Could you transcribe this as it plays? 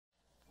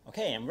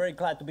Okay, I'm very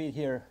glad to be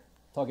here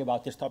talking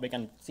about this topic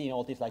and seeing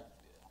all these,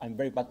 I'm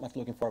very much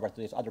looking forward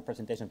to this other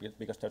presentation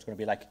because there's going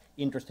to be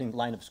interesting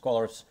line of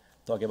scholars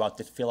talking about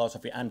this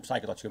philosophy and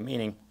psychology of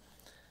meaning.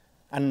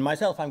 And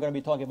myself, I'm going to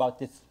be talking about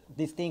this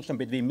distinction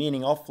between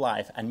meaning of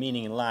life and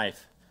meaning in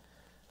life.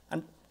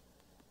 And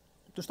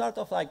to start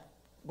off,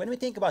 when we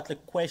think about the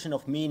question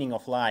of meaning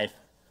of life,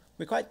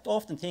 we quite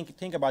often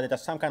think about it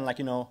as some kind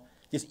of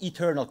this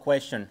eternal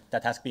question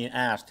that has been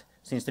asked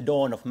since the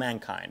dawn of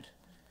mankind.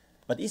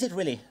 But is it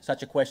really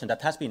such a question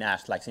that has been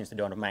asked since the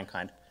dawn of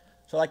mankind?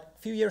 So a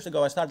few years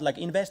ago, I started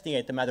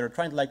investigate the matter,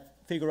 trying to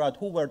figure out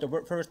who were the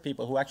first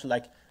people who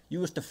actually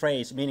used the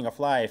phrase meaning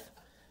of life.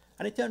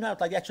 And it turned out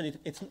actually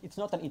it's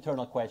not an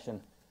eternal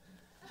question.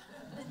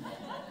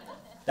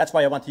 That's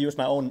why I want to use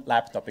my own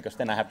laptop, because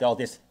then I have all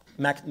these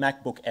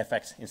MacBook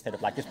effects instead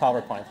of this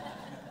PowerPoint.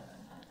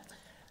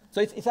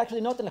 So it's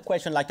actually not a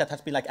question that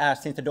has been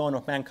asked since the dawn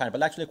of mankind,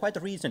 but actually quite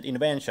a recent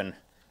invention.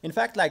 In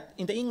fact,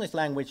 in the English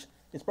language,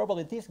 it's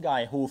probably this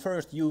guy who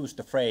first used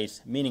the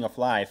phrase meaning of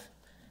life.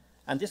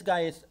 And this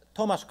guy is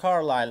Thomas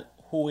Carlyle,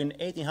 who in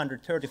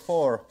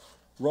 1834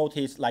 wrote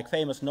his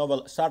famous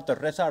novel Sartor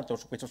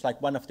Resartus, which was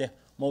one of the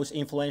most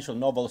influential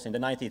novels in the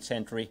 19th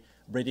century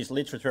British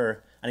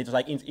literature, and it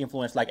was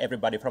influenced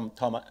everybody from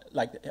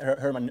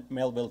Herman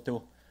Melville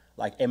to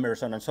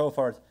Emerson and so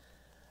forth.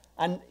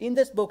 And in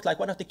this book,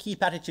 one of the key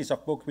passages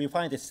of the book, we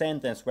find this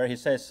sentence where he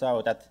says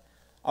that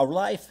our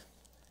life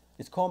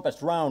is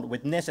compassed round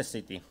with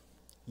necessity,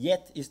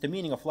 yet is the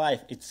meaning of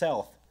life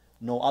itself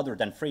no other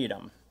than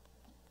freedom.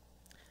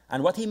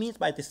 And what he means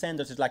by this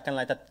sentence is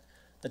that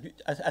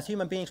as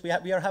human beings, we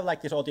have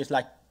all these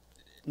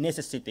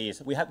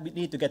necessities. We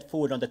need to get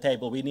food on the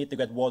table, we need to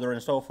get water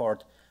and so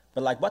forth.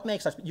 But what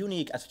makes us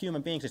unique as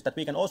human beings is that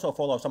we can also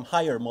follow some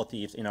higher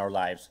motives in our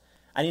lives.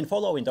 And in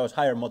following those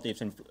higher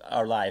motives in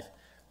our life,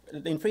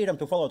 in freedom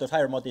to follow those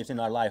higher motives in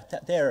our life,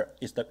 there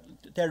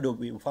do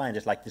we find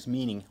this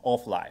meaning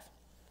of life.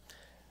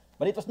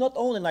 But it was not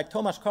only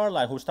Thomas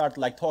Carlyle who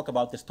started talk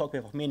about this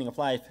topic of meaning of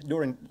life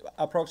during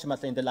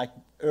approximately in the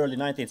early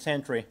 19th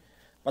century.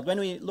 But when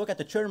we look at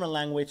the German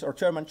language or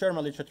German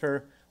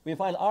literature, we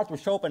find Arthur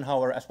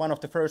Schopenhauer as one of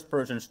the first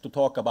persons to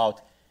talk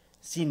about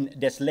Sinn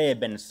des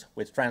Lebens,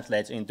 which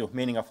translates into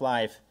meaning of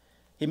life.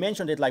 He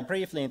mentioned it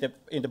briefly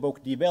in the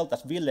book Die Welt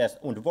als Wille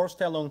und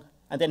Vorstellung,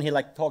 and then he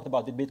talked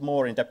about it a bit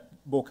more in the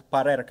book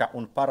Parerga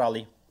und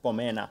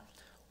Paralipomena,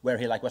 where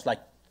he was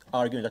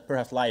arguing that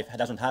perhaps life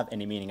doesn't have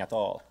any meaning at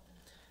all.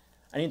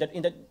 And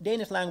in the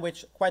Danish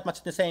language, quite much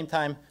at the same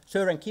time,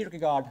 Søren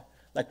Kierkegaard,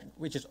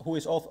 who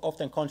is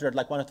often considered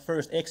one of the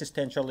first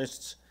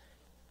existentialists,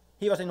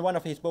 he was in one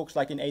of his books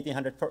in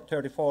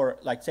 1834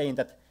 saying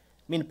that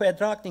min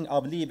betraktning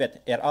av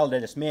livet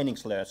alldeles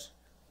meningslös,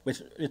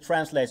 which it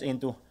translates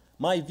into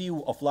my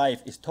view of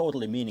life is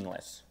totally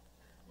meaningless.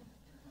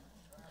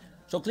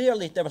 So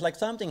clearly there was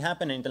something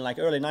happening in the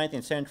early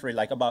 19th century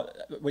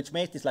which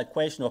made this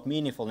question of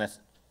meaningfulness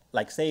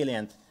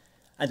salient.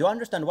 And to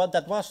understand what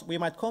that was, we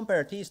might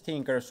compare these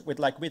thinkers with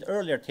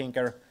earlier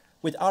thinker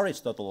with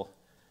Aristotle,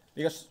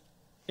 because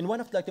in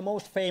one of the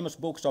most famous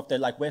books of the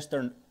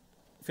Western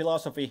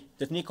philosophy,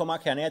 the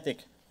Nicomachean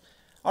Ethic,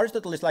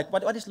 Aristotle is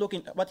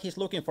what he's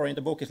looking for in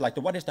the book is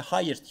what is the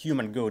highest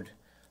human good.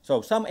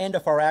 So some end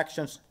of our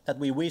actions that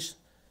we wish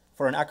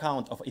for an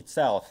account of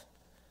itself.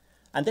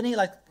 And then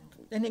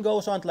he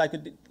goes on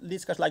to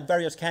discuss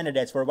various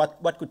candidates for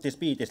what could this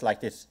be,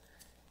 this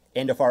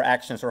end of our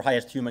actions or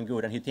highest human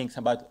good, and he thinks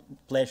about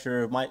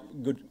pleasure,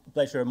 good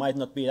pleasure might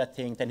not be that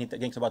thing, then he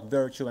thinks about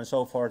virtue and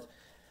so forth.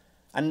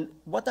 And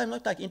what I'm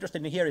not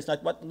interested in here is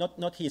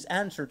not his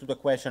answer to the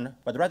question,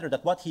 but rather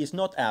that what he is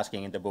not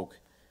asking in the book.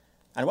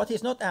 And what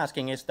he's not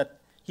asking is that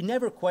he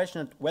never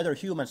questioned whether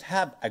humans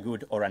have a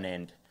good or an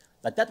end.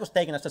 That was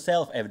taken as a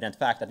self-evident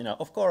fact that,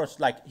 of course,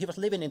 he was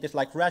living in this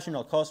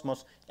rational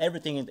cosmos.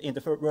 Everything in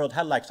the world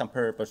had some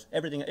purpose.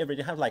 Everything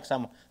had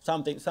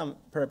some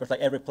purpose.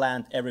 Every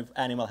plant, every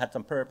animal had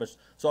some purpose.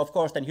 So of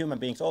course, then human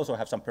beings also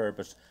have some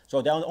purpose.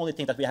 So the only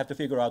thing that we have to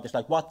figure out is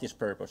what this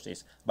purpose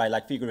is by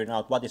figuring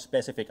out what is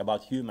specific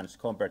about humans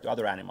compared to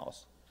other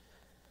animals.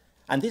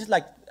 And this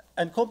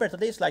and compared to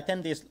this,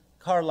 then these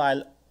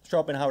Carlyle,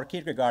 Schopenhauer,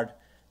 Kierkegaard,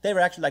 they were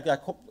actually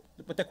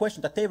but the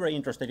question that they were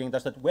interested in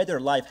was that whether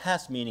life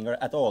has meaning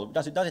at all.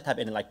 Does it have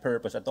any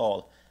purpose at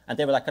all? And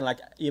they were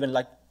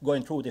even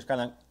going through this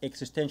kind of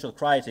existential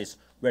crisis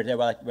where they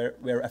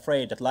were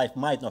afraid that life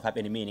might not have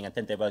any meaning, and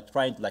then they were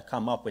trying to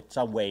come up with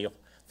some way of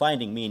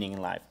finding meaning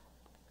in life.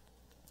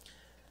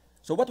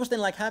 So what was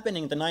then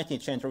happening in the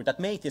 19th century that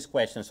made this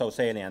question so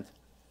salient?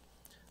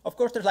 Of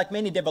course, there's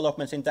many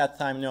developments in that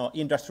time,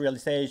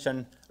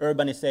 industrialization,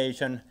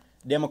 urbanization,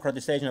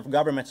 democratization of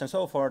governments and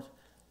so forth.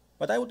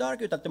 But I would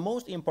argue that the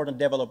most important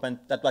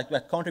development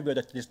that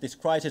contributed to this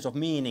crisis of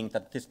meaning,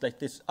 that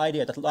this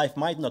idea that life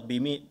might not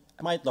be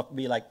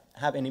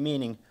have any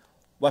meaning,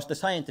 was the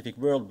scientific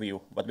worldview.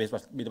 But it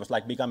was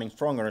becoming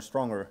stronger and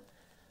stronger.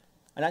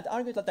 And I'd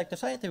argue that like the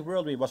scientific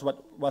worldview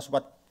was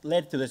what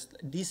led to this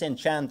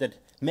disenchanted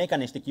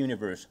mechanistic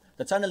universe.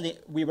 That suddenly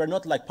we were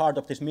not like part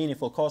of this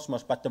meaningful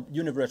cosmos, but the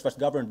universe was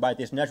governed by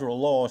these natural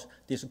laws,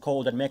 these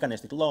cold and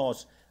mechanistic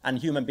laws, and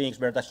human beings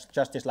were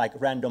just this like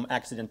random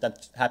accident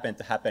that happened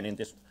to happen in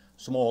this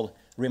small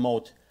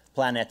remote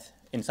planet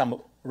in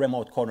some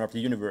remote corner of the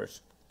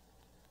universe.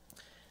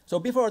 So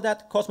before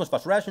that, cosmos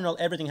was rational,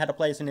 everything had a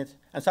place in it,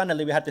 and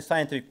suddenly we had this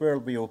scientific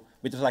worldview,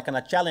 which was like kind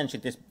of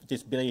challenging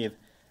this belief,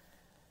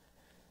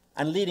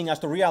 and leading us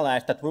to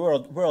realize that the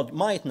world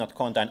might not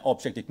contain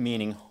objective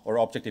meaning or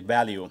objective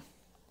value.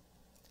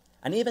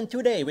 And even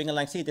today, we can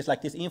like see this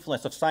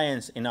influence of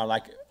science in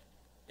our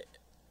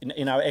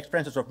in our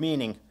experiences of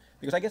meaning,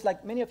 because I guess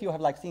like many of you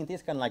have like seen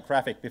this kind of like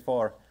graphic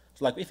before.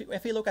 So like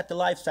if you look at the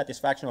life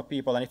satisfaction of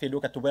people, and if you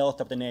look at the wealth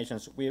of the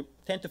nations, we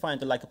tend to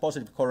find like a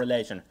positive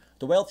correlation.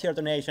 The wealthier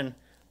the nation,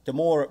 the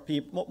more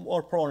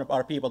prone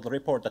are people to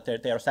report that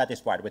they are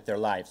satisfied with their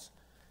lives.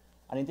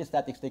 And in this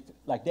statistic,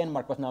 like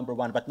Denmark was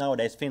 #1, but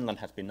nowadays Finland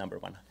has been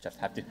 #1. Just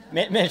have to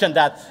mention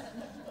that.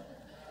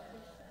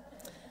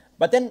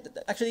 But then,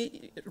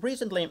 actually,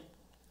 recently,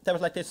 there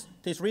was like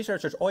these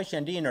researchers, Oishi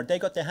and Diener, they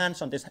got their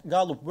hands on this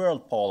Gallup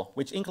World Poll,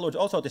 which includes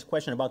also this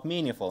question about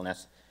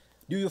meaningfulness.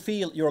 Do you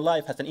feel your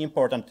life has an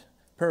important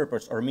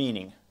purpose or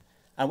meaning?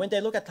 And when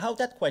they look at how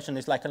that question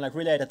is like, kind of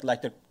related to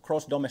like the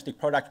gross-domestic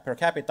product per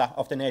capita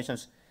of the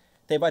nations,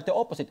 they find the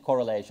opposite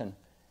correlation.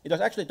 It was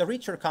actually the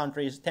richer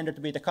countries tended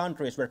to be the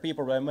countries where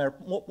people were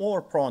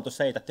more prone to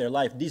say that their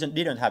life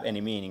didn't have any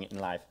meaning in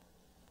life.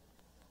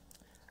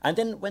 And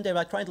then when they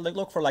were trying to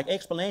look for like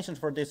explanations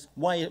for this,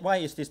 why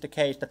is this the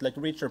case that like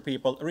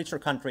richer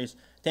countries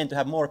tend to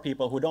have more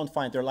people who don't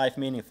find their life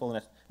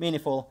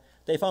meaningful,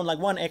 they found like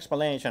one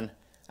explanation,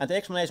 and the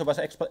explanation was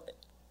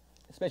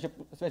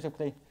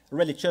specifically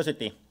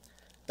religiosity.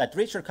 That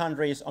richer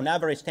countries on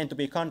average tend to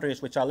be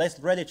countries which are less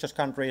religious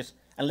countries,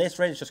 and less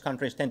religious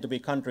countries tend to be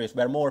countries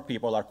where more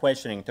people are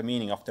questioning the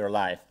meaning of their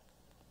life.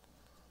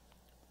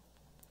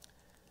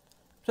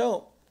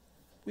 So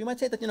we might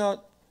say that, you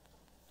know,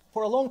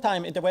 for a long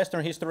time in the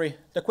Western history,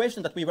 the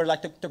question that we were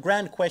like the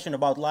grand question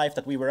about life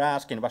that we were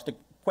asking was the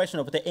question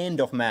of the end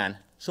of man,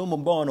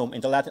 summum bonum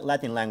in the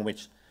Latin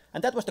language.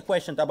 And that was the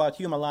question about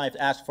human life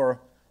asked for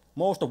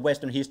most of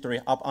Western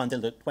history up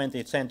until the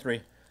 20th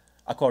century,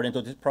 according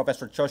to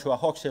Professor Joshua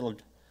Hochschild.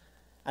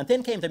 And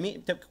then came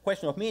the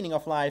question of meaning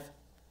of life,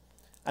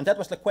 and that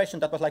was the question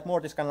that was like more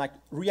this kind of like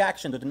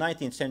reaction to the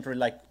 19th century,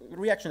 like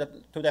reaction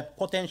to the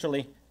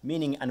potentially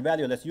meaning and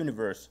valueless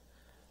universe.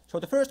 So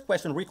the first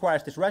question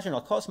requires this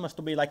rational cosmos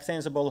to be like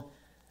sensible,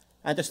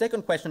 and the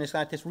second question is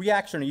like this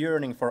reaction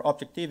yearning for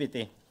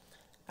objectivity.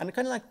 And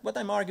kind of like what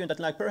I'm arguing that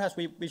like perhaps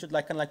we should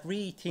like kind of like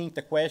rethink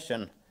the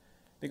question.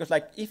 Because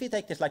like if we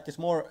take this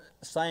more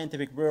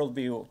scientific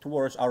worldview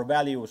towards our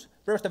values,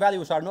 first the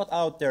values are not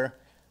out there,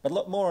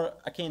 but more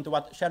akin to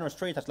what Sharon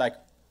Street has like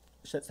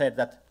said,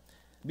 that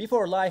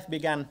before life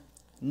began,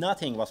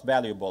 nothing was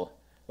valuable.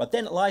 But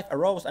then life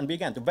arose and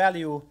began to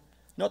value,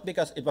 not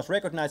because it was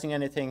recognizing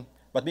anything,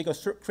 but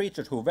because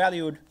creatures who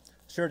valued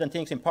certain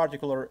things in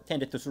particular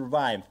tended to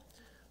survive.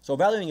 So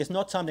values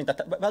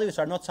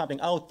are not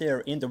something out there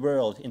in the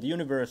world, in the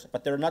universe,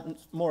 but they're not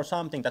more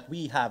something that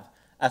we have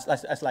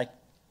as like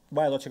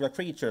biological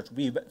creatures.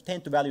 We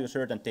tend to value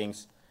certain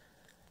things.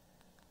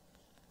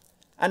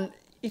 And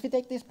if you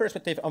take this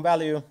perspective on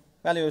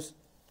values,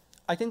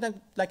 I think that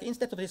like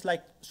instead of this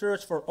like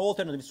search for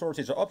alternative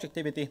sources of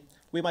objectivity,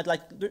 we might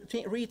like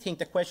rethink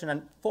the question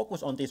and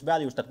focus on these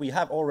values that we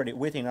have already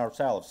within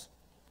ourselves.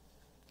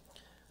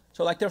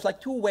 So like there's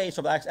like two ways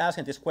of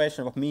asking this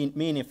question of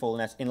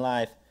meaningfulness in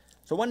life.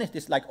 So one is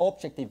this like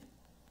objective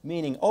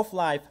meaning of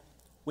life,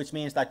 which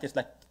means like this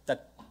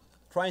that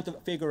trying to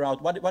figure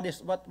out what are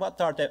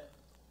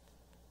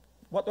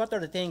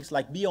the things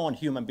like beyond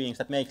human beings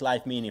that make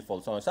life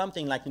meaningful. So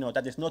something like, you know,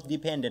 that is not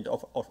dependent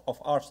of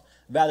us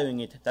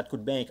valuing it, that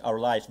could make our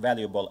lives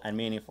valuable and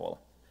meaningful.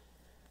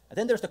 And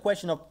then there's the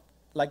question of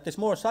like this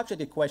more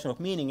subjective question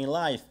of meaning in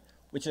life,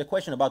 which is a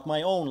question about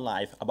my own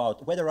life,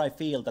 about whether I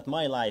feel that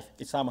my life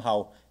is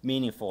somehow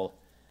meaningful.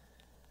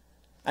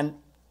 And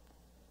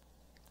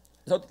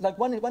so like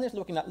one is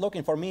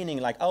looking for meaning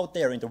like out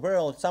there in the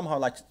world, somehow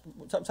like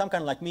some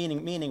kind of like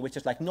meaning which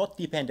is like not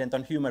dependent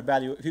on human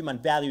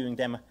valuing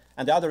them,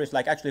 and the other is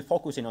like actually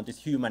focusing on this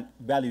human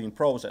valuing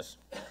process.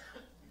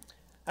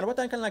 And what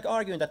I'm kind of like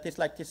arguing that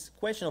this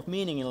question of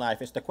meaning in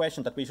life is the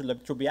question that we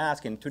should be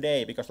asking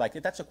today, because like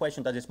that's a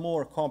question that is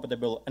more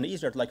compatible and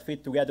easier to like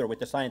fit together with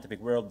the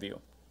scientific worldview.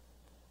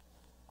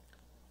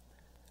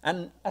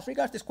 And as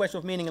regards this question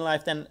of meaning in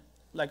life, then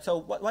like so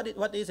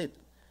what is it?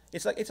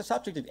 It's a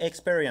subjective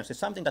experience. It's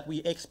something that we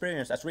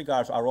experience as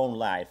regards our own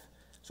life.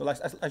 So like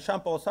as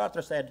Jean-Paul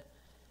Sartre said,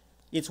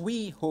 it's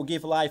we who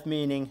give life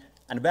meaning,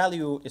 and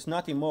value is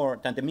nothing more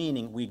than the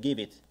meaning we give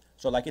it.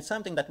 So like it's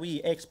something that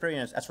we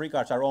experience as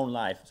regards our own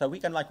life. So we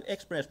can like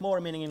experience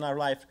more meaning in our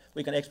life,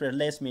 we can experience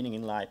less meaning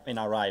in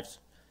our lives.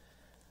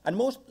 And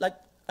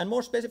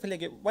more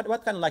specifically,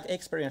 what kind of like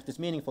experience this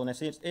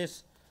meaningfulness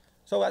is.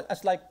 So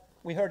as like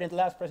we heard in the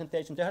last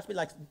presentation, there has been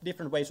like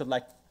different ways of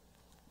like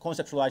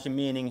conceptualizing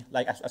meaning,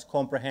 like as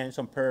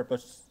comprehension,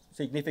 purpose,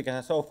 significance,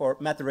 and so forth,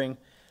 mattering.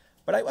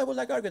 But I would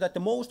like argue that the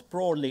most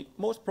broad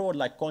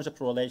like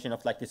conceptualization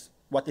of like this,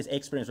 what this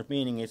experience of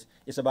meaning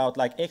is about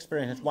like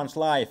experiencing one's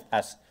life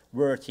as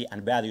worthy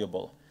and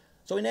valuable.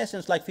 So in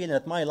essence, like feeling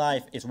that my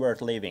life is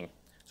worth living.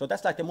 So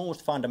that's like the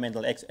most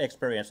fundamental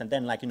experience. And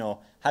then like,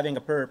 having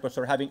a purpose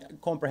or having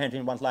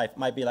comprehending one's life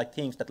might be like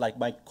things that like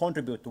might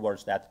contribute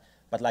towards that.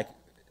 But like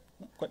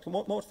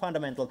most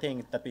fundamental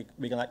thing that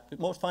we can like,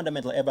 most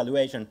fundamental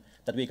evaluation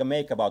that we can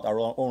make about our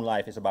own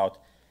life is about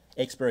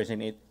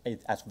experiencing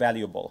it as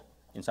valuable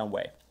in some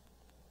way.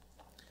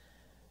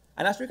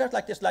 And as regards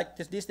like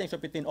this distinction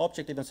between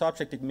objective and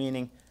subjective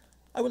meaning,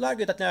 I would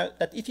argue that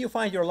that if you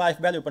find your life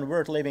valuable and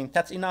worth living,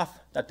 that's enough.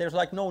 That there's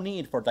like no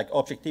need for like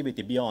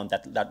objectivity beyond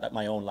that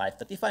my own life.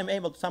 That if I'm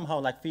able to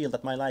somehow like feel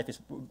that my life is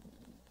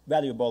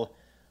valuable,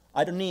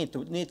 I don't need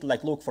to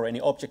like look for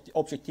any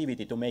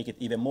objectivity to make it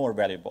even more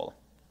valuable.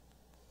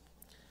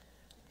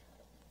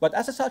 But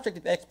as a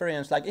subjective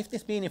experience, like if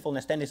this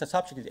meaningfulness then is a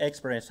subjective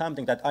experience,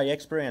 something that I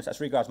experience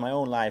as regards my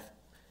own life,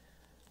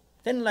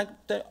 then like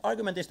the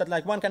argument is that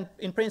like one can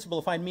in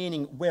principle find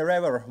meaning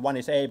wherever one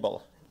is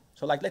able.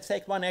 So like let's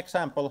take one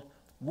example,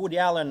 Woody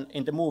Allen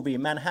in the movie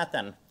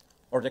Manhattan,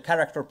 or the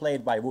character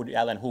played by Woody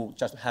Allen who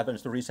just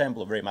happens to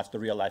resemble very much the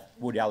real life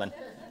Woody Allen.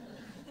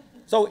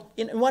 So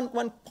in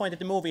one point in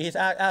the movie he's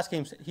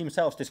asking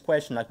himself this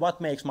question, like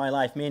what makes my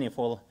life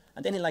meaningful?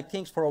 And then he like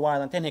thinks for a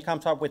while and then he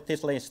comes up with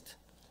this list.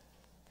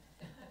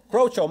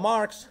 Groucho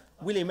Marx,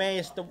 Willie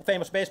Mays, the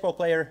famous baseball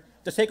player,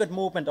 the second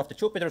movement of the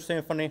Jupiter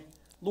Symphony,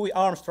 Louis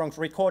Armstrong's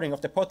recording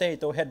of the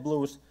Potato Head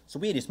Blues,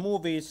 Swedish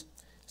movies,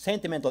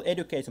 Sentimental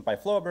Education by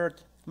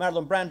Flaubert,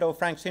 Marlon Brando,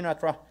 Frank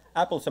Sinatra,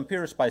 Apples and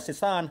Pears by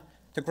Cezanne,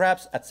 The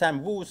Grabs at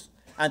Sam Woo's,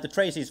 and to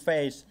Tracy's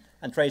Face,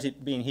 and Tracy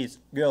being his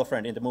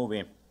girlfriend in the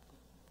movie.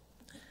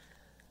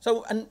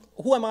 So, and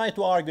who am I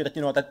to argue that,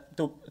 that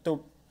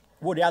to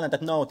Woody Allen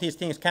that no, these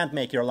things can't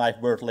make your life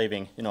worth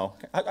living,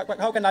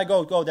 How can I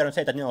go there and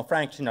say that,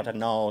 Frank Sinatra,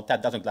 no,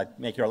 that doesn't like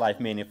make your life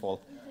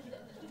meaningful.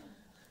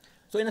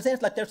 So in a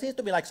sense, like there seems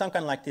to be like some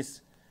kind of like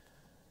this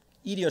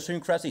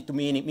idiosyncrasy to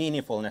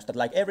meaningfulness, that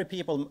like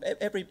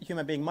every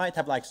human being might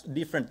have like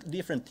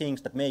different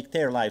things that make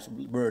their lives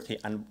worthy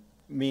and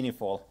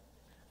meaningful.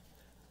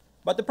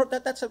 But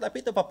that's a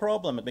bit of a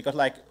problem, because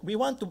like we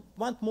want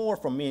more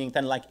from meaning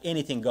than like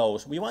anything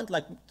goes. We want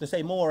like to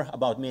say more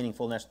about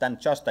meaningfulness than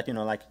just that,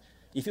 like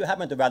if you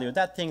happen to value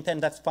that thing, then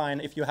that's fine.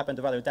 If you happen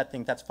to value that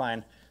thing, that's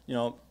fine.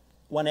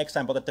 One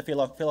example that the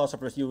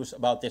philosophers use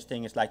about this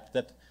thing is like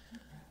that.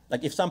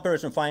 Like if some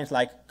person finds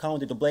like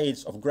counting the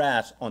blades of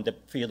grass on the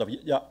field of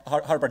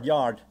Harvard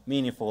Yard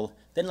meaningful,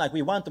 then like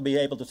we want to be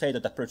able to say to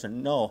that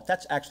person, no,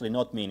 that's actually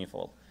not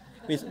meaningful.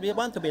 We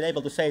want to be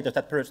able to say to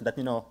that person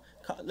that,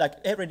 like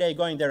every day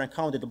going there and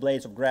counting the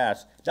blades of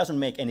grass doesn't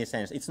make any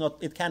sense.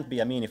 It can't be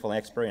a meaningful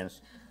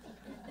experience.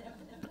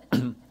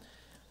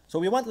 So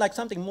we want like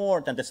something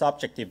more than the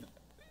subjective,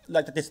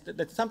 like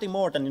that's something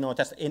more than,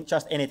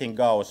 just anything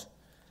goes.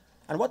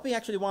 And what we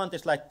actually want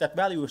is like that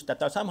values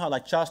that are somehow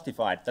like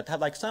justified, that have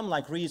like some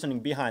like reasoning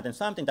behind, and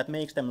something that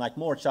makes them like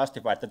more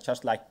justified than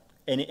just like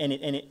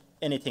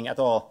anything at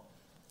all.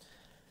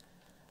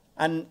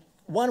 And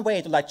one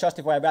way to like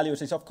justify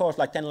values is of course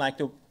like then like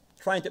to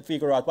trying to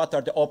figure out what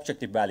are the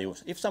objective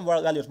values. If some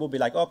values would be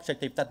like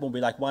objective, that would be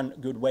like one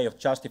good way of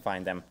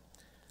justifying them.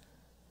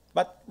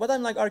 But what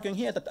I'm like arguing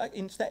here that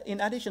in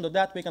addition to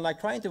that, we can like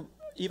try to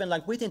even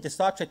like within the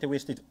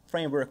subjectivistic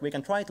framework, we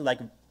can try to like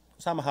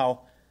somehow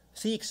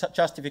seek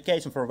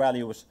justification for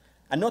values,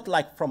 and not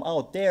like from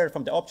out there,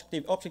 from the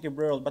objective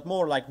world, but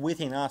more like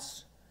within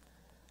us.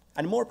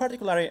 And more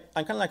particularly,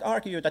 I can like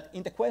argue that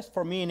in the quest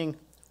for meaning,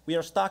 we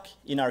are stuck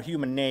in our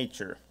human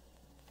nature.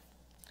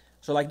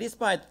 So like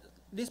despite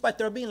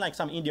there being like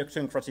some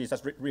idiosyncrasies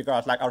as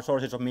regards like our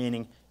sources of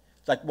meaning,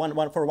 like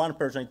for one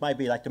person it might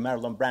be like the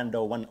Marlon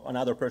Brando,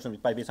 another person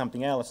it might be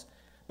something else.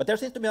 But there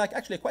seems to be like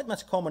actually quite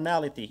much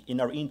commonality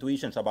in our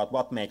intuitions about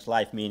what makes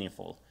life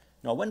meaningful.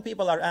 When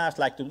people are asked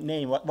like to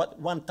name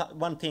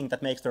one thing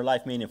that makes their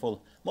life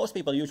meaningful, most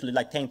people usually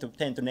like tend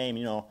to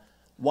name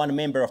one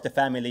member of the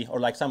family or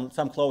like some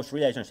close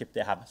relationship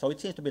they have. So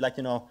it seems to be like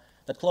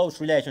that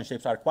close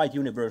relationships are quite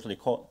universally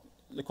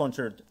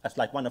considered as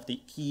like one of the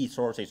key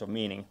sources of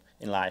meaning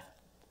in life.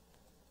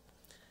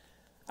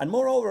 And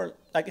moreover,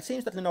 like it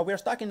seems that we're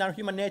stuck in our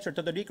human nature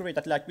to the degree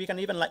that like we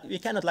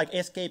cannot like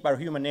escape our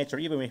human nature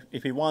even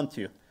if we want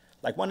to.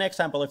 Like one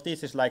example of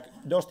this is like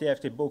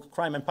Dostoevsky's book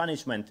Crime and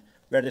Punishment,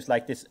 where there's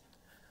like this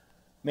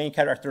main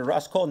character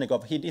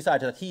Raskolnikov. He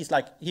decided that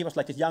he was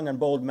like this young and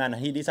bold man,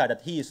 and he decided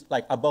that he's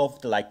like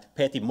above the like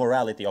petty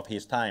morality of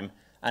his time,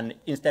 and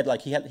instead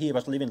like he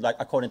was living like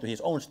according to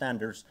his own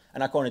standards,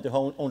 and according to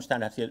his own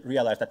standards he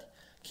realized that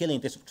killing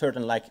this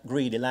certain like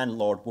greedy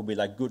landlord would be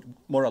like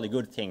morally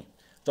good thing.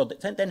 So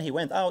then he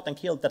went out and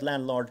killed that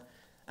landlord,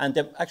 And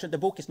actually the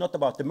book is not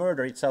about the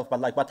murder itself, but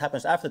like what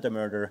happens after the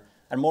murder,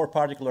 and more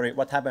particularly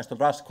what happens to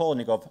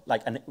Raskolnikov,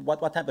 like, and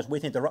what happens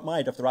within the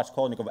mind of the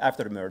Raskolnikov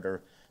after the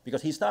murder,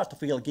 because he starts to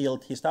feel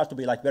guilt, he starts to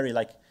be like very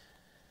like,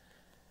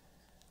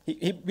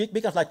 he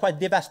becomes like quite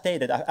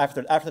devastated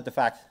after the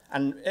fact,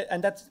 and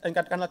that's kind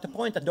of like the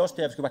point that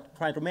Dostoevsky was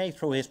trying to make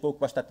through his book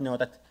was that, you know,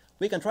 that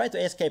we can try to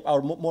escape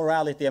our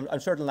morality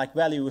and certain like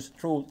values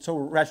through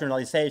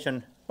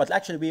rationalization, but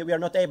actually we are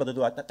not able to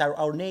do it. That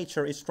our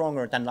nature is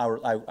stronger than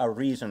our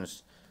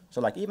reasons.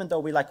 So like even though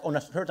we like on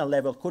a certain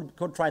level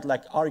could try to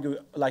like argue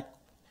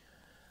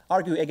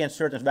against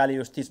certain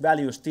values, these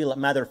values still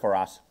matter for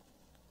us.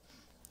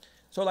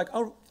 So like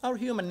our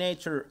human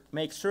nature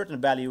makes certain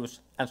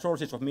values and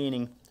sources of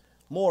meaning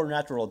more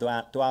natural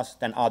to us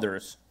than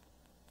others.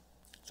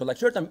 So like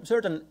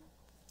certain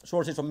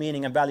sources of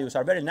meaning and values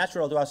are very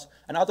natural to us,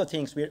 and other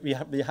things we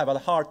have a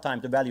hard time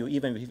to value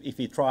even if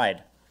we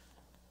tried.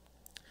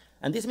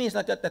 And this means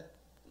like that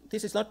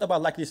this is not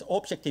about like this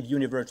objective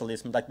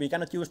universalism, like we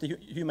cannot use the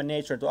human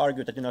nature to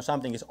argue that, you know,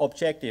 something is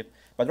objective,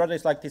 but rather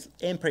it's like this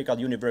empirical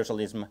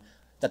universalism,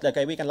 that like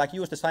we can like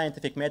use the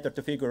scientific method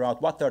to figure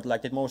out what are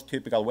like the most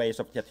typical ways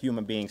of that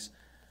human beings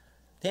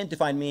tend to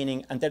find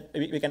meaning, and that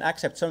we can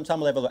accept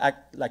some level of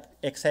like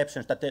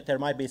exceptions, that there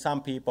might be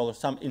some people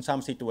in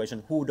some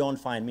situations who don't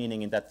find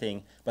meaning in that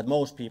thing, but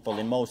most people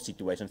in most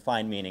situations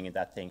find meaning in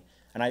that thing.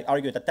 And I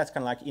argue that that's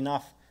kind of like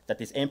enough, that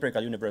this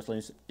empirical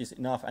universalism is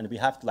enough, and we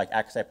have to like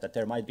accept that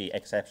there might be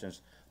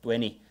exceptions to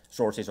any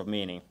sources of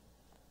meaning.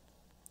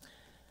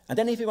 And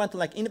then if you want to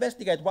like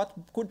investigate what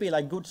could be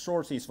like good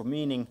sources of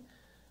meaning,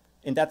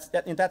 in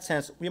that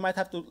sense, we might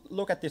have to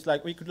look at this,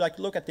 like we could like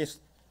look at this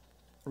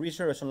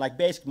research on like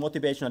basic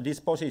motivational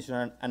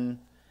disposition and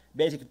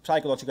basic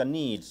psychological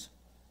needs.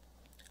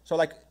 So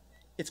like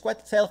it's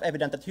quite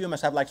self-evident that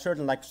humans have like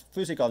certain like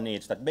physical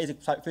needs, that basic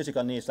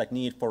physical needs like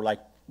need for like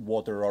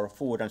water or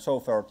food and so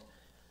forth.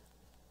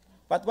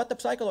 But what the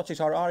psychologists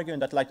are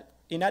arguing that like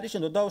in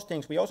addition to those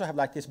things, we also have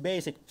like these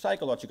basic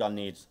psychological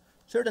needs,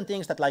 certain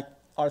things that like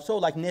are so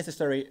like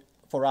necessary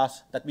for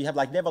us that we have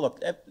like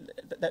developed,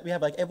 that we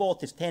have like evolved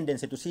this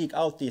tendency to seek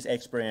out these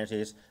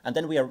experiences, and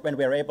then when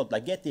we are able to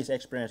like get these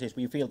experiences,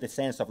 we feel this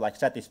sense of like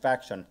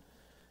satisfaction.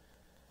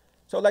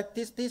 So like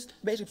these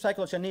basic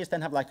psychological needs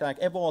then have like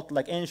evolved to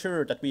like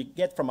ensure that we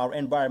get from our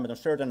environment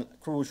certain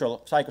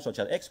crucial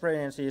psychosocial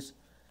experiences,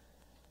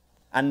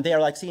 and they are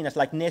like seen as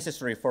like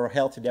necessary for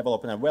healthy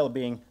development and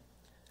well-being.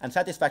 And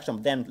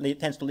satisfaction then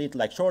tends to lead to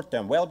like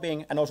short-term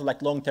well-being and also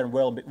like long-term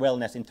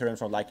wellness in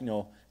terms of like, you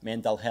know,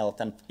 mental health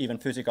and even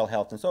physical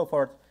health and so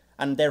forth.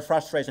 And their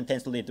frustration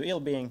tends to lead to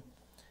ill-being.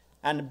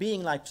 And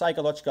being like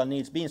psychological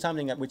needs, being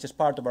something which is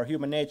part of our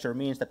human nature,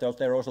 means that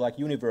they're also like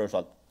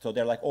universal. So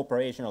they're like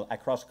operational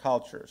across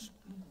cultures.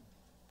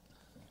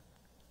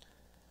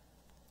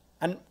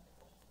 And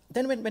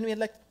then when we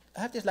like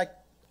have this like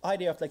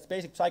idea of like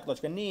basic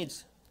psychological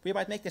needs, we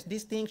might make this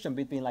distinction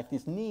between like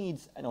these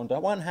needs and on the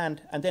one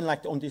hand, and then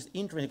like on these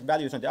intrinsic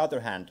values on the other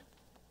hand.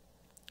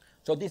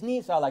 So these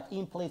needs are like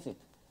implicit.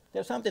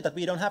 They're something that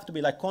we don't have to be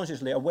like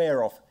consciously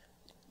aware of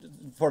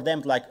for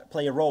them to like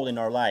play a role in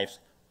our lives.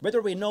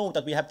 Whether we know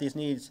that we have these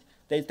needs,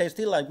 they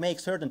still like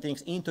make certain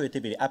things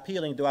intuitively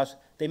appealing to us.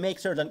 They make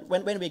certain,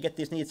 when we get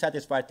these needs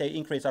satisfied, they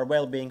increase our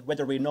well-being,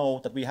 whether we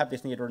know that we have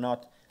this need or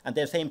not, and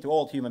they're same to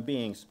all human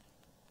beings.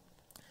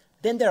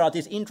 Then there are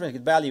these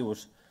intrinsic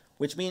values,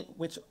 which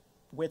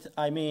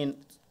I mean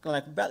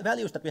like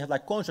values that we have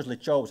like consciously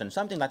chosen,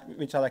 something like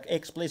which are like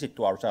explicit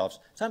to ourselves,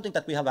 something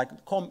that we have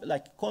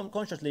like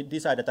consciously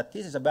decided that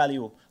this is a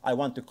value I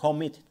want to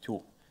commit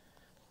to.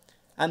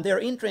 And they're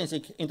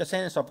intrinsic in the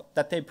sense of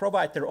that they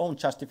provide their own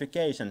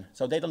justification,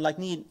 so they don't like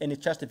need any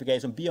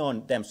justification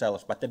beyond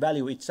themselves, but the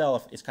value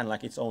itself is kind of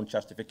like its own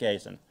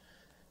justification.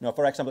 You know,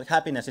 for example,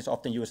 happiness is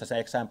often used as an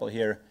example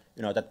here.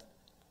 You know, that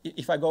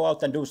if I go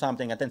out and do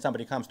something and then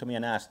somebody comes to me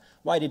and asks,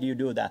 why did you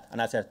do that?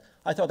 And I said,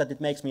 I thought that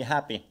it makes me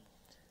happy.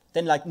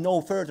 Then like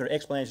no further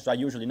explanations are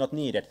usually not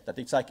needed. That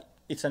it's like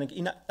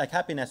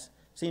happiness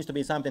seems to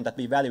be something that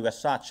we value as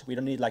such. We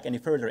don't need like any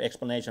further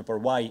explanation for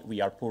why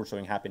we are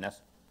pursuing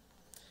happiness.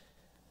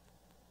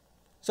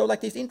 So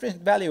like these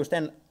intrinsic values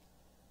then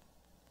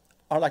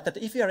are like that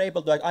if we are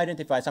able to like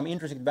identify some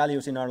intrinsic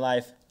values in our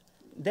life,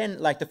 then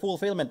like the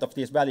fulfillment of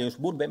these values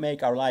would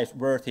make our lives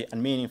worthy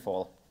and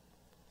meaningful.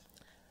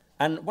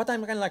 And what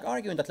I'm kind of like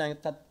arguing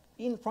that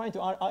in trying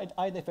to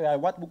identify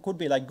what could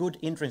be like good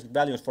intrinsic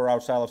values for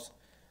ourselves,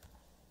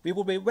 we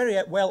would be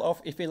very well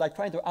off if we like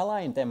trying to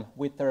align them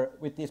with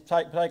these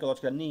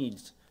psychological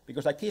needs,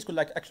 because like these could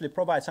like actually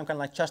provide some kind of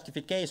like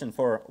justification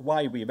for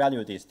why we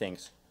value these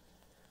things.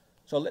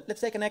 So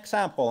let's take an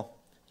example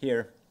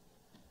here.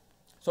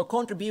 So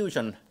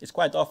contribution is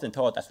quite often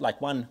thought as like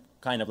one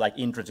kind of like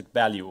intrinsic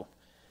value.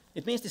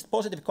 It means this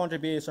positive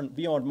contribution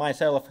beyond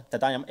myself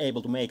that I am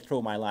able to make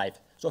through my life.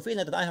 So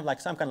feeling that I have like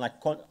some kind of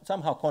like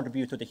somehow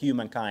contribute to the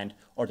humankind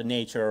or the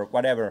nature or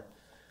whatever.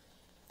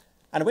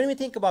 And when we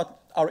think about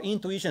our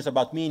intuitions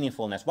about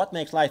meaningfulness, what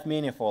makes life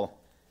meaningful,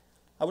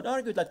 I would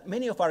argue that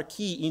many of our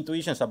key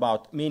intuitions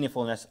about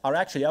meaningfulness are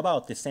actually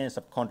about this sense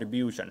of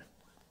contribution.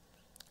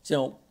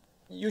 So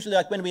usually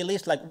like when we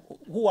list like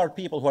who are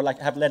people who are like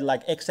have led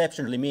like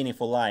exceptionally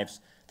meaningful lives,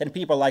 then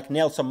people like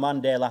Nelson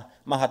Mandela,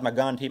 Mahatma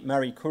Gandhi,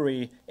 Marie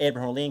Curie,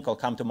 Abraham Lincoln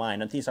come to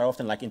mind, and these are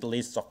often like in the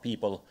lists of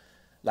people,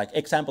 like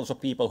examples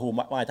of people who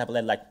might have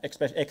led like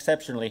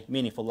exceptionally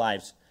meaningful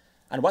lives.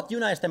 And what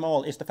unites them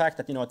all is the fact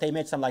that they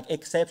made some like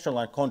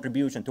exceptional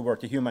contribution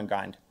toward the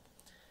humankind.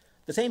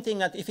 The same thing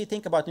that if you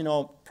think about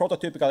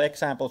prototypical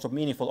examples of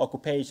meaningful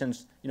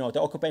occupations,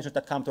 the occupations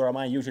that come to our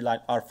mind usually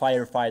like are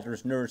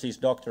firefighters, nurses,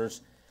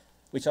 doctors,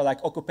 which are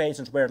like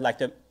occupations where like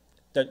the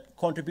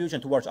contribution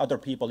towards other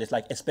people is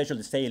like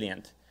especially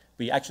salient.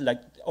 We actually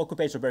like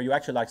occupations where you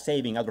actually like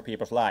saving other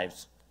people's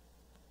lives.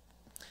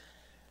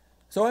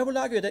 So I would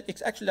argue that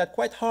it's actually like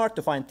quite hard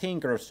to find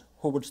thinkers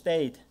who would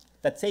state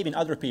that saving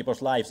other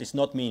people's lives is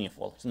not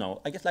meaningful.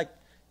 So I guess like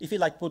if you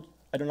like put,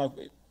 I don't know,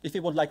 if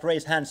you would like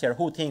raise hands here,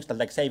 who thinks that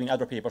like saving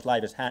other people's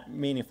lives is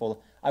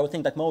meaningful? I would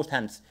think that most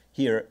hands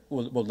here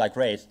would like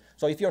raise.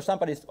 So if you're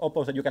somebody's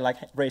opposite, you can like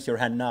raise your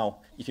hand now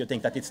if you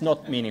think that it's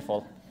not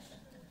meaningful.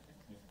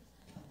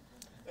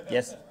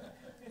 Yes,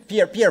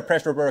 peer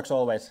pressure works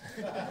always.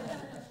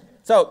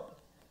 So,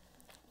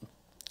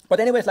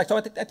 but anyways, like so,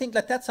 I think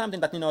that that's something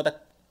that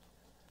that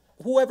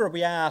whoever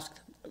we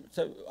asked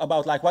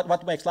about like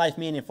what makes life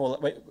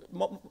meaningful,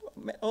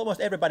 almost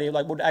everybody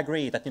like would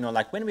agree that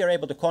like when we are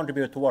able to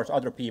contribute towards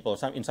other people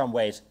in some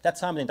ways, that's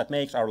something that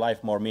makes our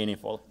life more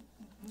meaningful.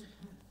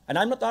 And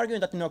I'm not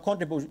arguing that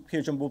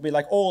contribution will be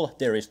like all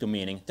there is to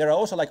meaning. There are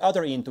also like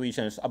other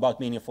intuitions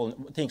about meaningful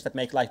things that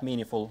make life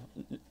meaningful.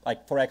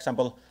 Like for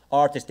example,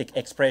 artistic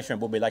expression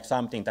would be like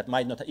something that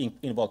might not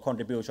involve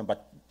contribution,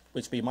 but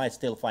which we might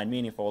still find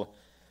meaningful.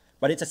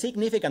 But it's a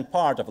significant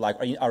part of like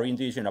our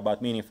intuition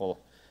about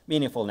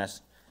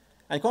meaningfulness.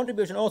 And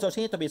contribution also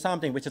seems to be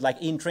something which is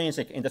like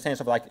intrinsic in the sense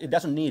of like it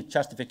doesn't need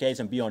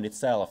justification beyond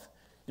itself.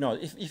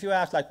 If you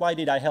ask like why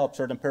did I help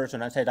certain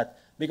person and say that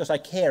because I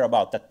care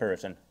about that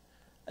person,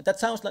 that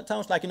sounds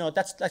like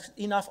that's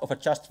enough of a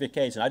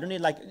justification.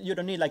 You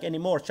don't need like any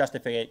more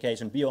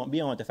justification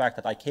beyond the fact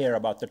that I care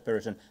about that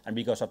person and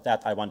because of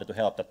that I wanted to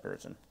help that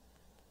person.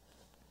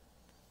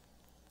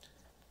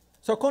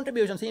 So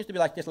contribution seems to be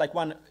like this like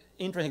one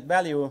intrinsic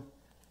value,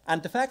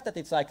 and the fact that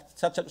it's like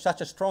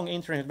such a strong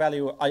intrinsic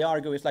value, I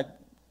argue, is like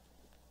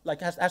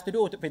has to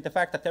do with the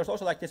fact that there's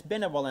also like this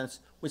benevolence,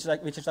 which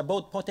is a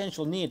both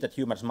potential need that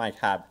humans might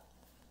have.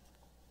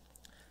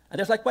 And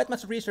there's like quite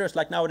much research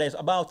like nowadays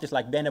about this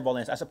like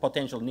benevolence as a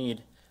potential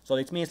need. So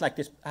it means like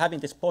this having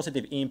this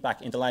positive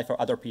impact in the life of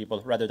other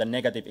people rather than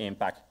negative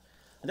impact.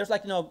 And there's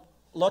like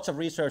lots of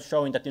research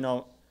showing that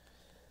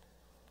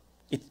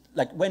it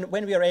like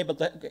when we are able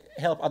to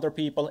help other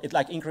people, it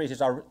like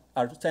increases our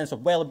sense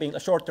of well-being,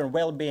 short-term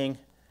well-being.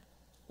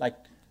 Like,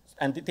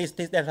 and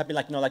there have been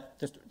like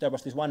there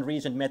was this one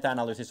recent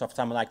meta-analysis of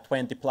some like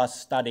 20+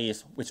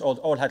 studies which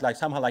all had like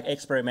somehow like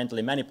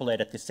experimentally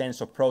manipulated this sense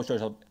of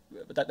prosocial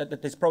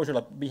this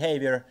prosocial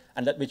behavior,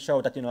 and that which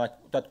showed that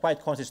that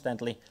quite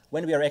consistently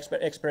when we are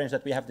experiencing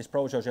that we have this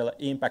prosocial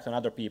impact on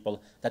other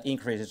people, that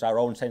increases our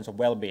own sense of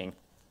well-being.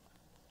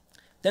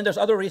 Then there's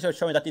other research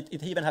showing that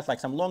it even has like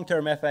some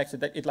long-term effects.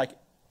 It like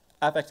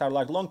affects our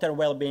like long-term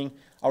well-being,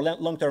 our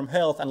long-term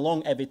health and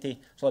longevity.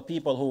 So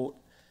people,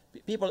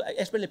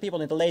 especially people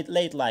in the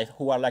late life,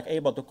 who are like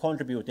able to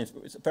contribute in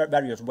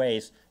various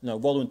ways,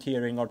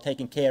 volunteering or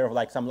taking care of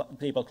like some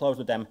people close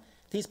to them.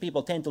 These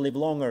people tend to live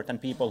longer than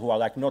people who are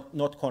like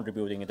not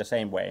contributing in the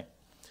same way,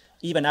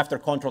 even after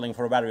controlling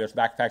for various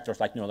back factors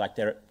like like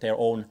their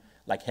own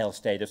like health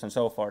status and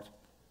so forth.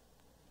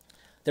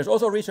 There's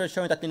also research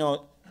showing that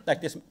like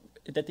this.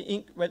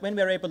 When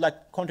we are able to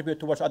like contribute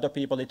towards other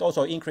people, it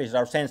also increases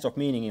our sense of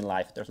meaning in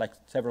life. There's like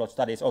several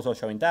studies also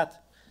showing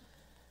that,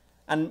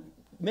 and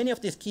many of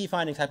these key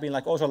findings have been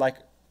like also like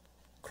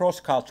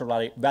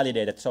cross-culturally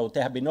validated. So they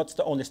have been not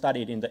only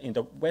studied in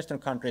the Western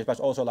countries, but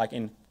also like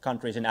in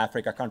countries in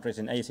Africa, countries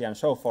in Asia, and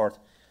so forth,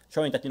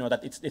 showing that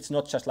that it's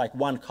not just like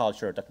one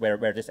culture that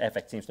where this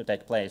effect seems to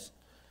take place.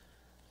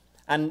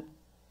 And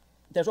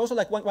there's also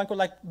like one could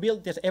like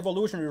build this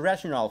evolutionary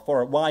rationale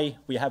for why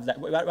we have that,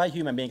 why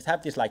human beings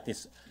have this like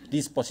this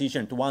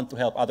disposition to want to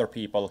help other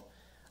people,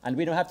 and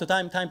we don't have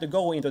time to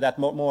go into that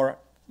more.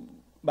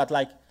 But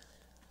like,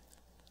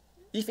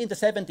 if in the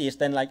 70s,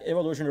 then like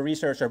evolutionary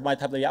researcher might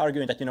have the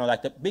argument that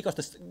like because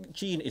the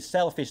gene is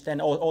selfish,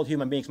 then all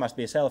human beings must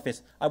be selfish.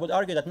 I would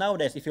argue that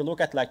nowadays, if you look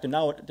at like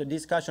the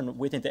discussion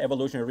within the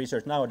evolutionary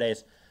research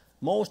nowadays,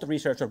 most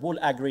researchers would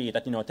agree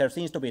that there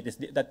seems to be this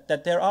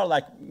that there are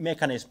like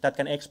mechanisms that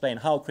can explain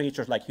how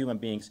creatures like human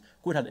beings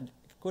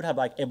could have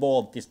like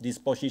evolved this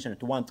disposition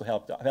to want to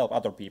help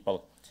other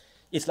people.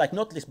 It's like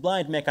not this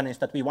blind mechanism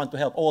that we want to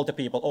help all the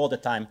people all the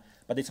time,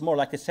 but it's more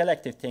like a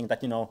selective thing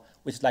that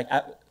which is like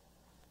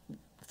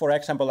for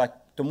example, like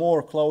the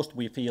more close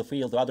we feel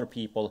to other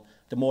people,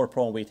 the more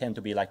prone we tend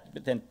to be like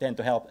tend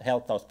to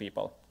help those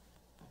people.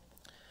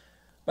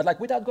 But like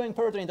without going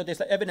further into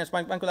this evidence,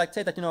 one could like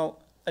say that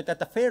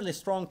that a fairly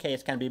strong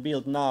case can be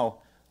built now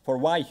for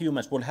why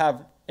humans would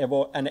have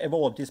an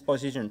evolved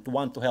disposition to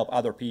want to help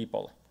other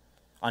people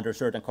under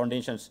certain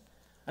conditions.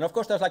 And of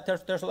course,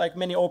 there's like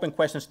many open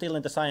questions still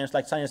in the science.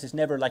 Like science is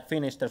never like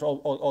finished. There's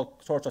all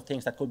sorts of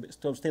things that could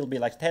still be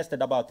like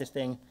tested about this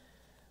thing.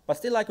 But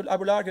still, I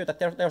would argue that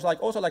there's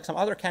like also like some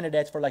other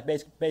candidates for like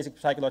basic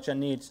psychological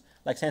needs,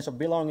 like sense of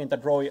belonging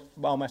that Roy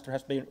Baumeister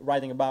has been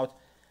writing about.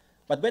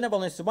 But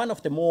benevolence is one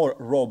of the more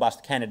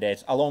robust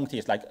candidates along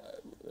these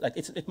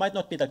it might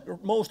not be the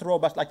most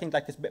robust. I think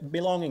like this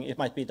belonging, it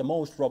might be the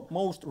most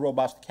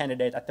robust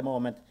candidate at the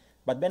moment.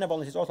 But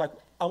benevolence is also like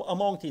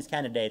among these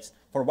candidates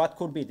for what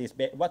could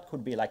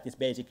be like these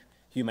basic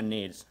human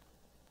needs.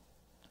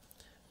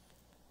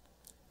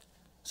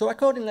 So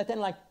accordingly, then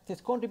like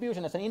this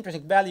contribution as an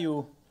intrinsic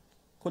value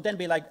could then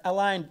be like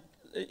aligned.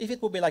 If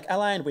it would be like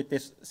aligned with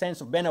this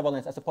sense of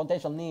benevolence as a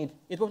potential need,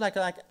 it would like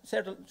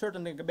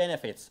certain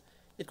benefits.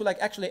 It could like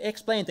actually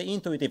explain the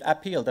intuitive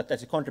appeal that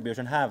this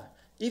contribution have.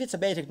 If it's a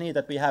basic need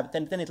that we have,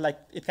 then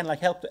it can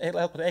like help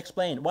to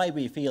explain why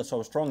we feel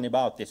so strongly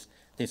about this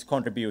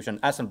contribution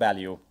as a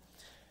value.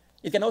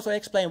 It can also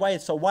explain why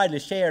it's so widely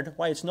shared,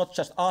 why it's not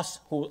just us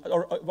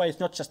or why it's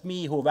not just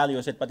me who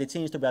values it, but it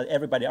seems to be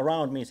everybody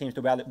around me seems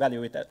to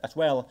value it as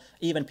well,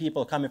 even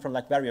people coming from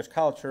like various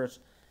cultures.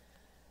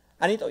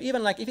 And it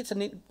even like if it's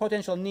a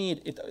potential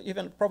need, it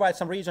even provides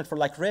some reason for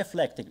like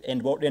reflective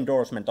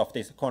endorsement of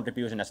this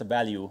contribution as a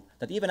value.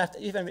 That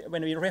even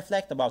when we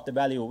reflect about the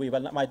value, we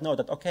might know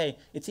that okay,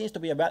 it seems to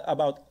be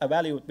about a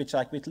value which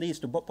leads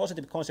to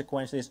positive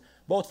consequences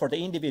both for the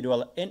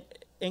individual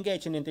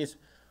engaging in these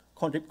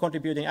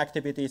contributing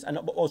activities and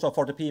also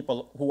for the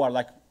people who are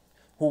like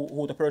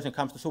who the person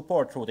comes to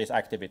support through these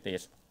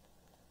activities.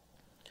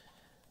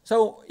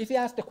 So if you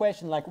ask the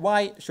question like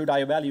why should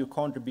I value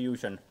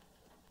contribution?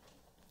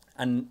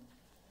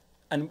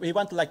 And we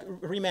want to like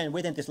remain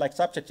within this like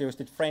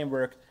subjectivistic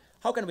framework.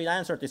 How can we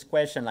answer this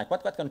question? Like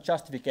what kind of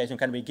justification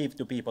can we give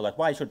to people? Like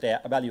why should they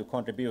value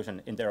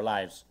contribution in their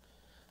lives?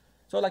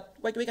 So like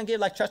we can give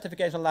like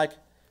justification like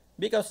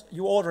because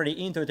you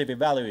already intuitively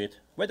value it,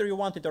 whether you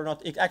want it or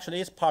not. It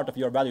actually is part of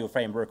your value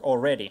framework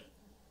already.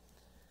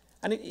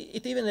 And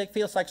it even like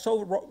feels like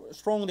so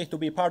strongly to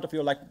be part of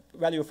your like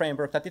value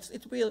framework that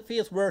it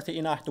feels worthy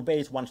enough to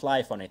base one's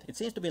life on it. It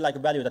seems to be like a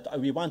value that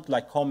we want to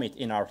like commit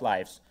in our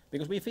lives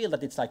because we feel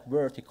that it's like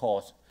worthy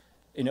cause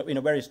in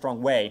a very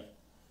strong way.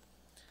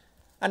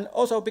 And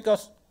also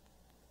because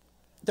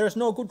there's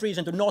no good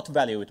reason to not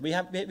value it.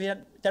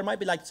 There might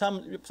be like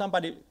some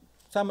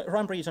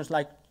reasons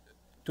like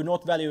to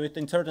not value it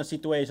in certain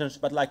situations,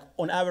 but like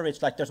on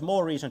average like there's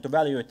more reason to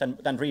value it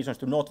than reasons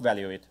to not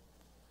value it.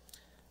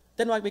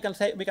 Then like we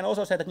can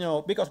also say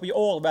that because we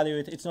all value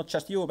it, it's not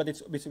just you, but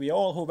it's we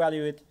all who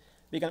value it.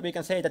 We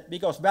can say that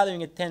because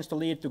valuing it tends to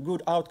lead to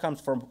good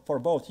outcomes for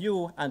both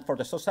you and for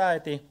the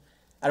society,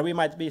 and we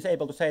might be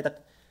able to say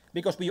that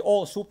because we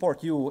all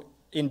support you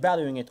in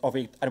valuing it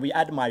and we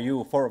admire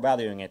you for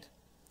valuing it.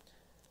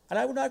 And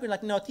I would argue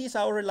like these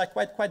are already like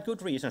quite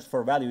good reasons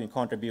for valuing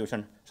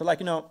contribution. So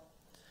like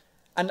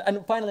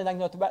And finally,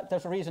 like,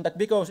 there's a reason that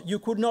because you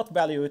could not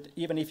value it,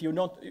 even if you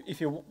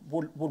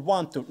would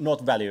want to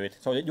not value it,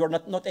 so you're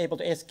not able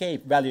to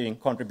escape valuing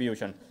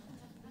contribution.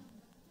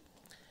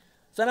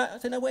 So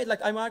in a way, like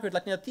I'm arguing,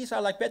 like these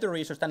are like better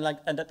reasons than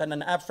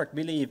an abstract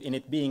belief in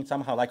it being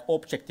somehow like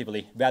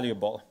objectively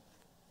valuable.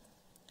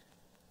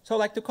 So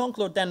like to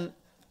conclude, then,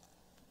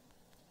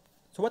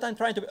 so what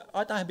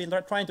I have been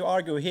trying to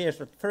argue here is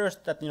that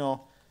first that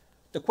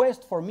the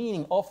quest for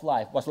meaning of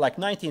life was like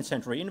 19th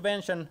century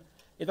invention.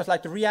 It was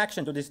like the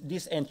reaction to this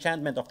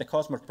disenchantment of the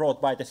cosmos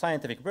brought by the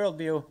scientific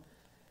worldview.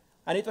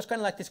 And it was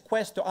kind of like this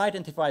quest to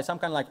identify some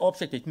kind of like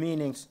objective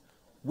meanings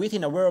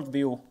within a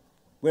worldview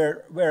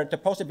where the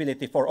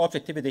possibility for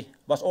objectivity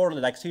was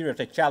already like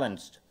seriously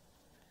challenged.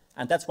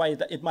 And that's why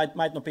it might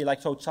not be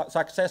like so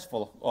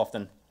successful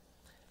often.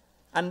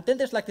 And then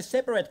there's like this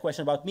separate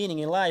question about meaning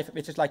in life,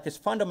 which is like this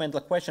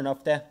fundamental question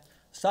of the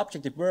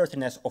subjective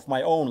worthiness of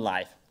my own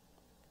life.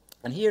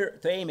 And here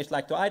the aim is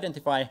like to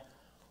identify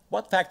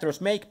what factors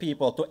make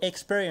people to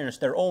experience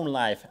their own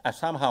life as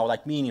somehow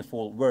like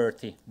meaningful,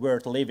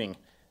 worth living.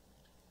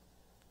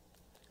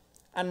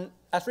 And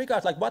as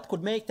regards like what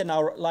could make then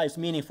our lives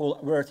meaningful,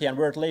 worthy, and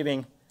worth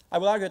living, I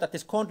will argue that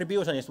this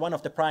contribution is one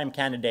of the prime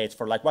candidates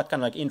for like what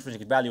kind of like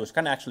intrinsic values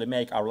can actually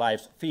make our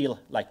lives feel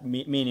like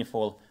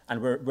meaningful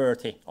and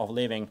worthy of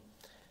living.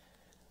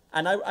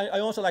 And I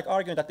also like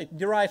arguing that it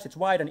derives its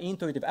wide and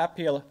intuitive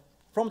appeal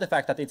from the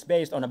fact that it's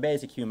based on a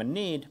basic human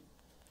need.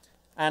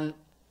 And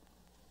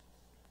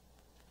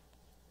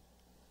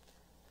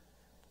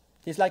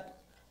it's like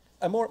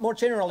more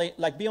generally,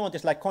 like beyond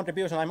this like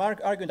contribution, I'm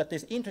arguing that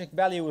these intrinsic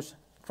values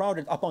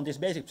grounded upon these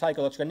basic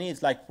psychological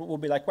needs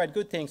would be like quite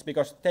good things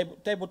because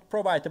they would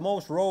provide the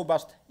most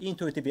robust,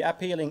 intuitively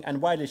appealing,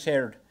 and widely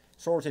shared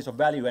sources of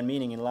value and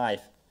meaning in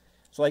life.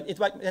 So like it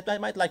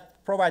might like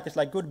provide this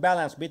like good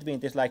balance between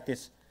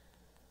this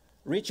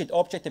rigid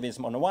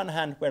objectivism on the one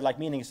hand, where like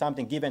meaning is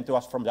something given to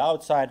us from the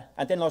outside,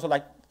 and then also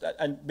like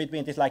and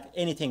between this like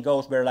anything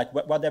goes, where like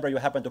whatever you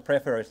happen to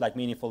prefer is like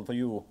meaningful for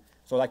you.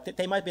 So like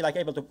they might be like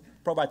able to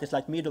provide this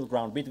like middle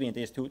ground between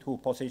these two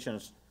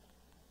positions.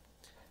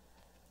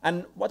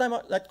 And what I'm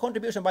like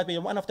contribution might be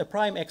one of the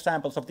prime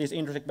examples of these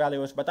intrinsic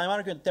values, but I'm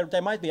arguing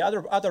there might be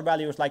other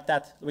values like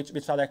that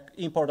which are like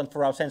important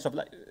for our sense of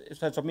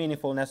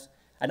meaningfulness.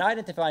 And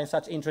identifying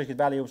such intrinsic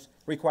values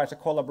requires a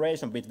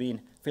collaboration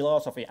between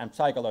philosophy and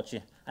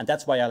psychology, and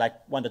that's why I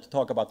wanted to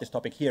talk about this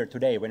topic here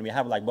today when we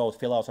have both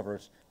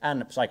philosophers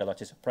and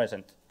psychologists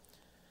present.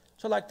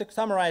 So to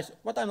summarize,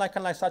 what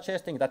I'm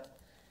suggesting that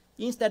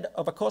instead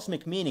of a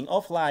cosmic meaning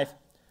of life,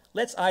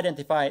 let's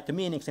identify the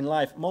meanings in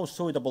life most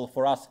suitable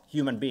for us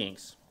human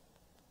beings.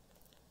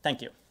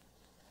 Thank you.